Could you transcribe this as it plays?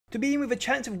To be in with a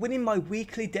chance of winning my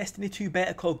weekly Destiny 2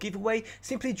 beta code giveaway,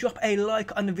 simply drop a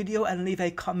like on the video and leave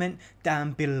a comment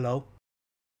down below.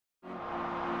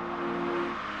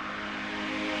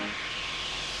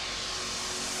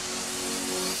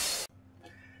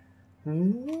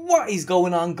 What is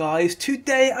going on, guys?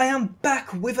 Today I am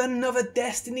back with another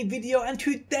Destiny video, and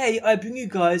today I bring you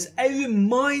guys a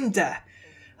reminder.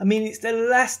 I mean, it's the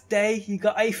last day, you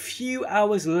got a few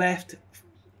hours left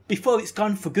before it's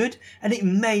gone for good, and it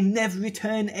may never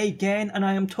return again. And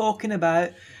I am talking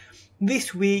about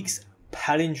this week's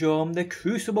Palindrome. The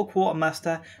Crucible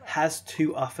Quartermaster has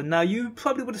to offer. Now, you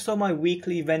probably would have saw my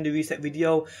weekly vendor reset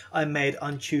video I made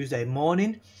on Tuesday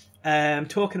morning,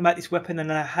 talking about this weapon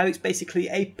and how it's basically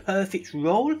a perfect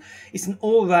role. It's an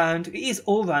all-round, it is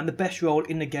all-round the best role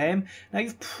in the game. Now,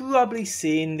 you've probably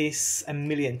seen this a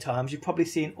million times. You've probably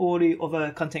seen all the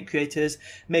other content creators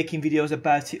making videos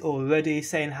about it already,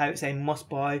 saying how it's a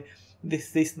must-buy,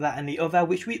 this, that and the other,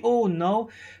 which we all know.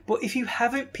 But if you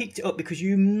haven't picked it up because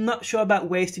you're not sure about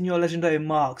wasting your legendary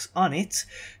marks on it,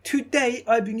 today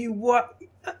I bring you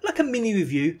like a mini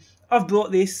review. I've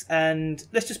brought this, and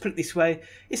let's just put it this way,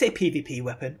 it's a PvP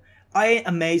weapon. I ain't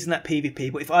amazing at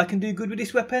PvP, but if I can do good with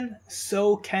this weapon,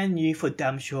 so can you for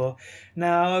damn sure.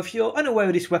 Now, if you're unaware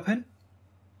of this weapon,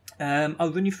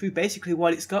 I'll run you through basically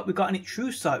what it's got. We've got on it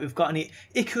True Sight, we've got on it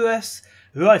Icarus,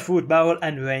 Rifled Barrel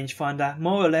and Rangefinder.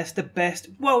 More or less the best,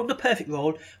 well, the perfect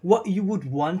role, what you would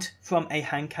want from a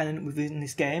hand cannon within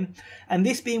this game. And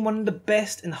this being one of the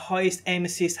best and highest aim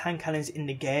assist hand cannons in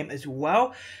the game as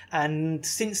well. And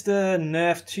since the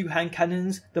nerf to hand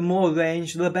cannons, the more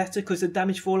range the better, because the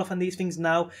damage fall off on these things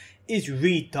now is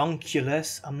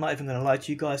redonkulous. I'm not even going to lie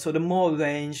to you guys. So the more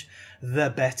range,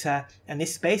 the better. And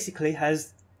this basically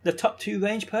has the top two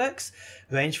range perks,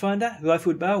 Rangefinder,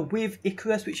 Rifled Barrel with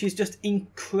Icarus, which is just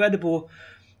incredible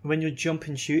when you're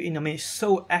jumping shooting. I mean, it's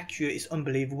so accurate, it's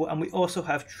unbelievable. And we also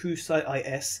have True Sight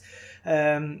IS,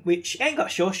 which ain't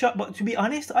got Sure Shot, but to be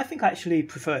honest, I think I actually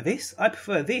prefer this. I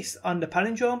prefer this on the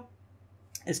Palindrome,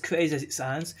 as crazy as it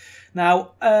sounds.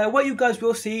 Now, what you guys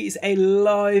will see is a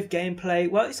live gameplay.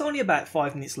 Well, it's only about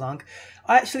 5 minutes long.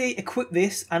 I actually equipped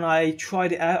this and I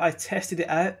tried it out, I tested it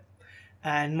out.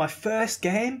 And my first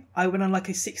game, I went on like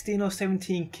a 16 or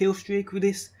 17 kill streak with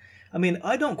this. I mean,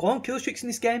 I don't go on kill streaks in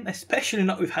this game, especially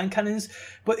not with hand cannons,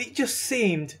 but it just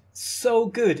seemed so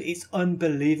good. It's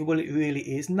unbelievable, it really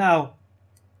is. Now,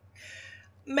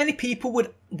 many people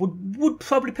would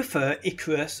probably prefer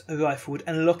Icarus, Rifled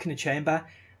and Luck in the Chamber.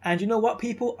 And you know what,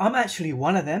 people? I'm actually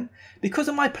one of them. Because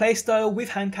of my playstyle with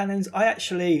hand cannons,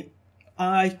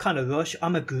 I kind of rush.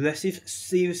 I'm aggressive,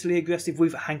 seriously aggressive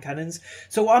with hand cannons.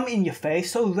 So I'm in your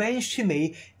face. So range to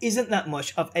me isn't that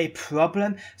much of a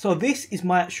problem. So this is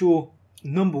my actual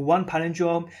 #1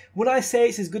 Palindrome. Would I say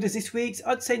it's as good as this week's?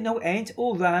 I'd say no, it ain't.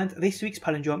 All round, this week's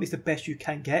Palindrome is the best you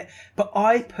can get. But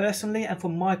I personally, and for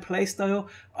my playstyle,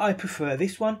 I prefer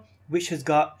this one, which has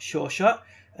got Sure Shot.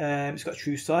 It's got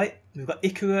True Sight. We've got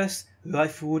Icarus,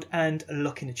 Rifled and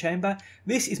Luck in the Chamber.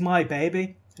 This is my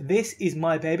baby. This is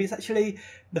my baby. It's actually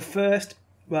the first,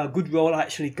 well, good role I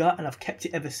actually got, and I've kept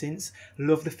it ever since.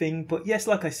 Love the thing. But yes,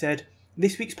 like I said,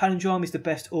 this week's Palindrome is the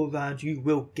best all-round you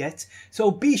will get.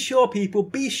 So be sure, people,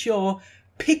 be sure,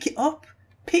 pick it up.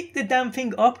 Pick the damn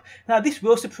thing up. Now, this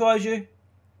will surprise you.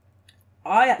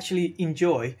 I actually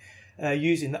enjoy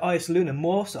using the Ice Luna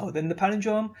more so than the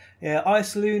Palindrome.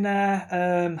 Ice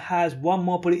Luna has one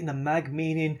more bullet in the mag,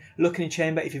 meaning Luck in the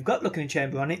Chamber, if you've got Luck in the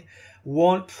Chamber on it,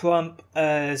 won't prompt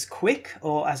as quick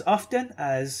or as often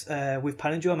as with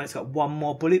Palindrome. It's got one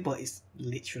more bullet, but it's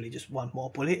literally just one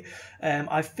more bullet.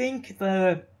 I think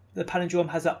the Palindrome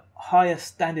has a higher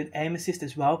standard aim assist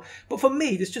as well. But for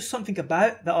me, there's just something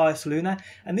about the Ice Luna,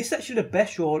 and this is actually the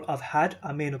best role I've had.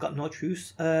 I mean, I've got no True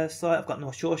Sight, I've got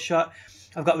no Sure Shot,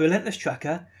 I've got Relentless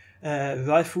Tracker,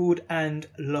 Rifled and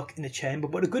Luck in the Chamber.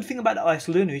 But the good thing about the Ice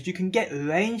Luna is you can get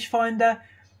Rangefinder,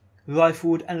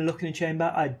 Rifled and Luck in the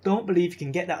Chamber. I don't believe you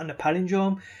can get that on the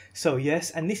Palindrome. So yes,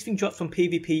 and this thing drops from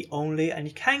PvP only, and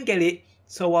you can get it,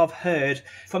 so I've heard,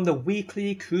 from the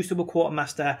weekly Crucible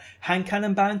Quartermaster hand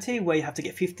cannon bounty, where you have to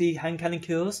get 50 hand cannon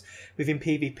kills within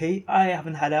PvP. I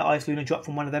haven't had an Ice Luna drop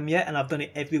from one of them yet, and I've done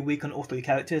it every week on all 3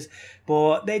 characters,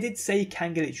 but they did say you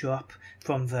can get it drop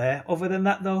from there. Other than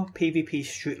that though, PvP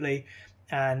strictly.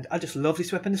 And I just love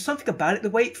this weapon. There's something about it, the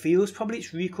way it feels, probably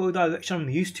its recoil direction I'm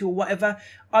used to or whatever.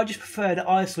 I just prefer the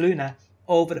Ice Luna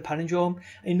over the Palindrome.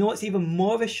 And you know what's even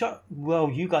more of a shot?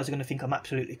 Well, you guys are going to think I'm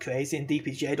absolutely crazy, and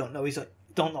DPJ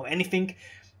don't know anything.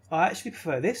 I actually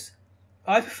prefer this.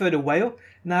 I prefer the Whale.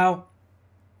 Now,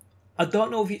 I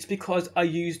don't know if it's because I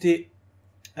used it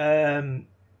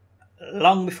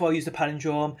long before I used the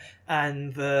Palindrome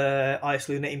and the Ice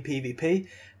Luna in PvP.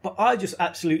 But I just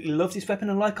absolutely love this weapon,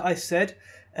 and like I said,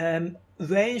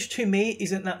 range to me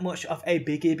isn't that much of a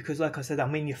biggie because, like I said,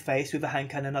 I'm in your face with a hand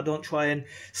cannon. I don't try and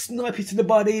snipe you to the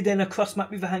body, then a cross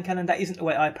map with a hand cannon. That isn't the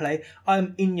way I play.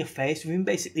 I'm in your face within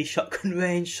basically shotgun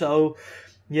range. So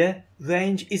yeah,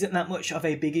 range isn't that much of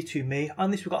a biggie to me.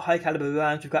 On this, we've got high caliber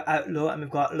rounds, we've got Outlaw, and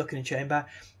we've got Luck in the Chamber.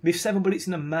 With 7 bullets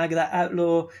in the mag, that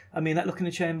Luck in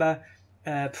the Chamber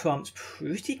prompts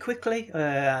pretty quickly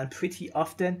and pretty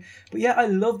often. But yeah, I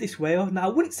love this whale. Now, I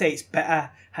wouldn't say it's better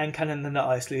hand cannon than the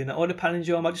Ice Luna or the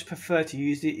Palindrome. I just prefer to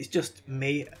use it. It's just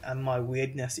me and my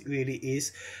weirdness, it really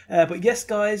is. But yes,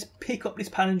 guys, pick up this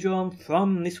Palindrome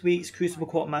from this week's Crucible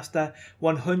Quartermaster.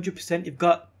 100%. You've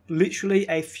got literally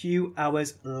a few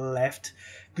hours left.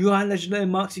 Grind legendary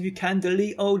marks if you can.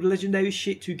 Delete old legendary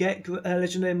shit to get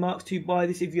legendary marks to buy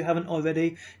this if you haven't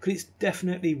already, because it's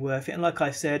definitely worth it. And like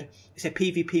I said, it's a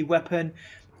PvP weapon.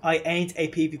 I ain't a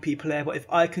PvP player, but if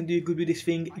I can do good with this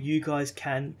thing, you guys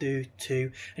can do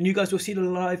too. And you guys will see the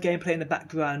live gameplay in the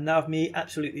background now of me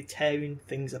absolutely tearing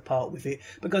things apart with it.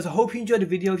 But guys, I hope you enjoyed the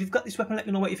video. If you've got this weapon, let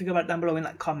me know what you think about it down below in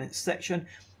that comment section.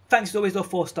 Thanks as always though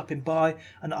for stopping by,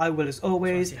 and I will as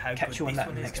always catch you on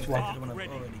that next one. I've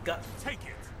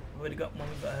already got one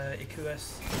with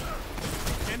Icarus.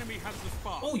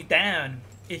 Oh, you're down!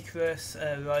 Icarus,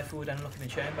 rifled and Luck in the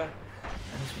Chamber.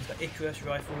 And this one's got Icarus,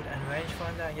 rifled and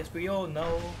rangefinder. Yes, we all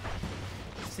know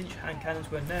since hand cannons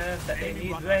were nerfed that they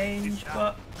need range,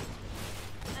 but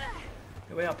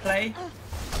the way I play,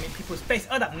 I mean people's face.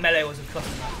 Oh, that melee was across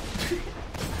the map.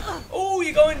 Oh,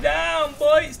 you're going down,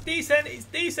 boy. It's decent. It's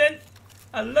decent.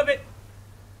 I love it.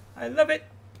 I love it.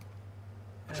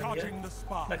 Charging the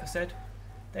spark. Like I said,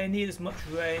 they need as much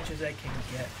range as they can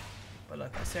get. But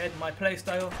like I said, my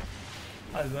playstyle,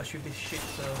 I rush with this shit,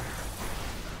 so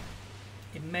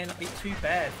it may not be too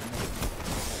bad for me.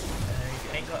 If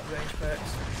you ain't got range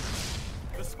perks.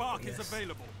 The spark is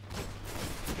available.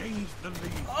 Gains the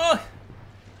lead. Oh!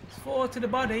 It's 4 to the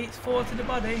body. It's 4 to the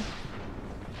body.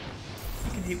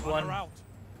 You can hit one.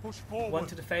 Push forward. 1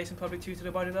 to the face and probably 2 to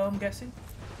the body though, I'm guessing.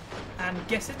 I'm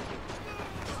guessing.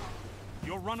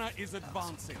 Your runner is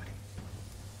advancing.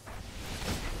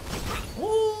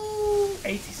 Ooh,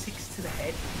 86 to the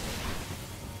head.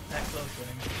 That close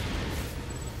range.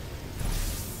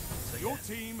 So, your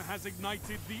team has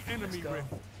ignited the enemy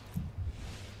rift.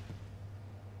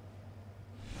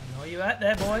 I know you're out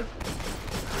there, boy.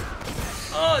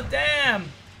 Oh, damn!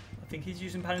 I think he's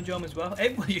using Palindrome as well.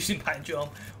 Everyone's using Palindrome.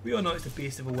 We all know it's the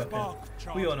beast of a weapon.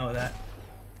 We all know that.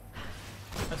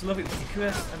 I just love it with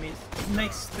Icarus. I mean, it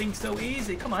makes things so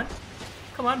easy. Come on.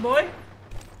 Come on, boy.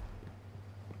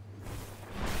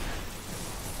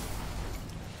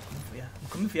 I'm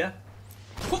coming for you.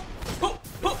 Oh, oh,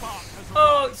 oh.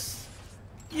 Oh, it's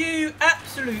you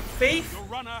absolute thief. Your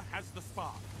runner has the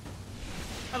spark.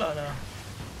 Hello, no.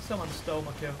 Someone stole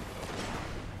my kill.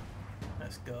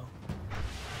 Let's go.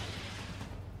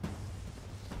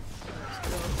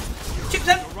 Chips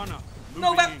in!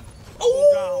 No back!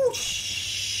 Oh!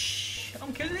 Shh!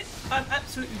 I'm killing it. I'm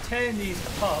absolutely tearing these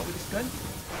apart with this gun.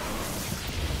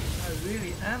 I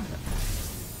really am.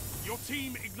 Your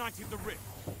team ignited the rift.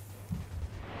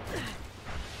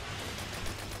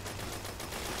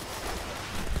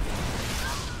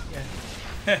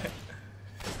 Yeah.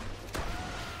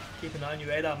 Keep an eye on your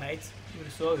radar, mate. You would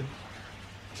have saw him.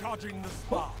 Charging the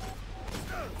spark.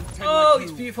 Oh,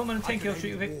 it's beautiful. I'm on a 10 kill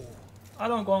streak with it. I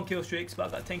don't go on kill streaks, but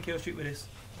I've got a 10 kill streak with this.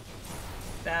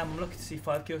 Damn, I'm lucky to see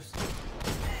 5 kills.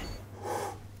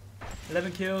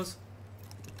 11 kills.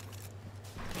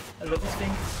 I love this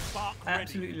thing. I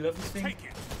absolutely love this thing.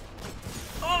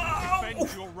 Oh!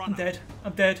 I'm dead.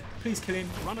 I'm dead. Please kill him.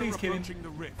 Please kill him.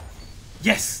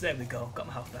 Yes! There we go. Got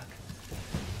my health back.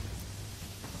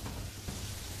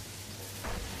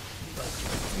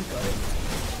 You got it.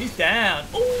 He's down.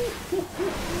 Oh!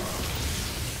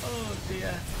 Oh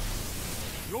dear.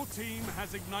 Your team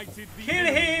has ignited the kill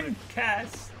him,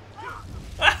 Cass.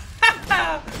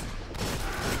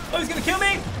 Oh, he's gonna kill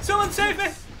me. Someone save me.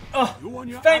 Oh,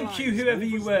 thank you, whoever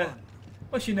you were.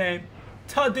 What's your name?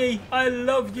 Tuddy. I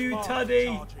love you,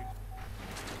 Tuddy.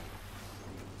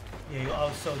 Yeah, I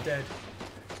was so dead.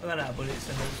 I ran out of bullets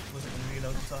and I wasn't going to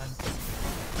reload in time.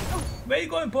 Oh, where are you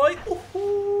going, boy?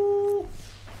 Ooh.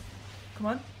 Come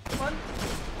on, come on.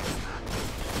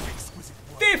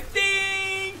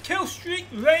 15 kill streak,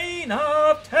 reign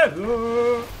of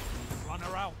terror.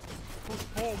 Runner out. Push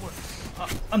forward.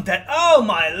 I'm dead. Oh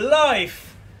my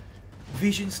life!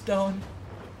 Vision Stone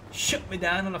shut me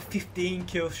down on a 15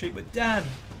 kill streak, but damn,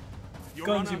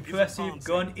 gun's impressive.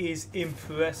 Gun is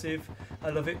impressive.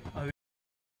 I love it.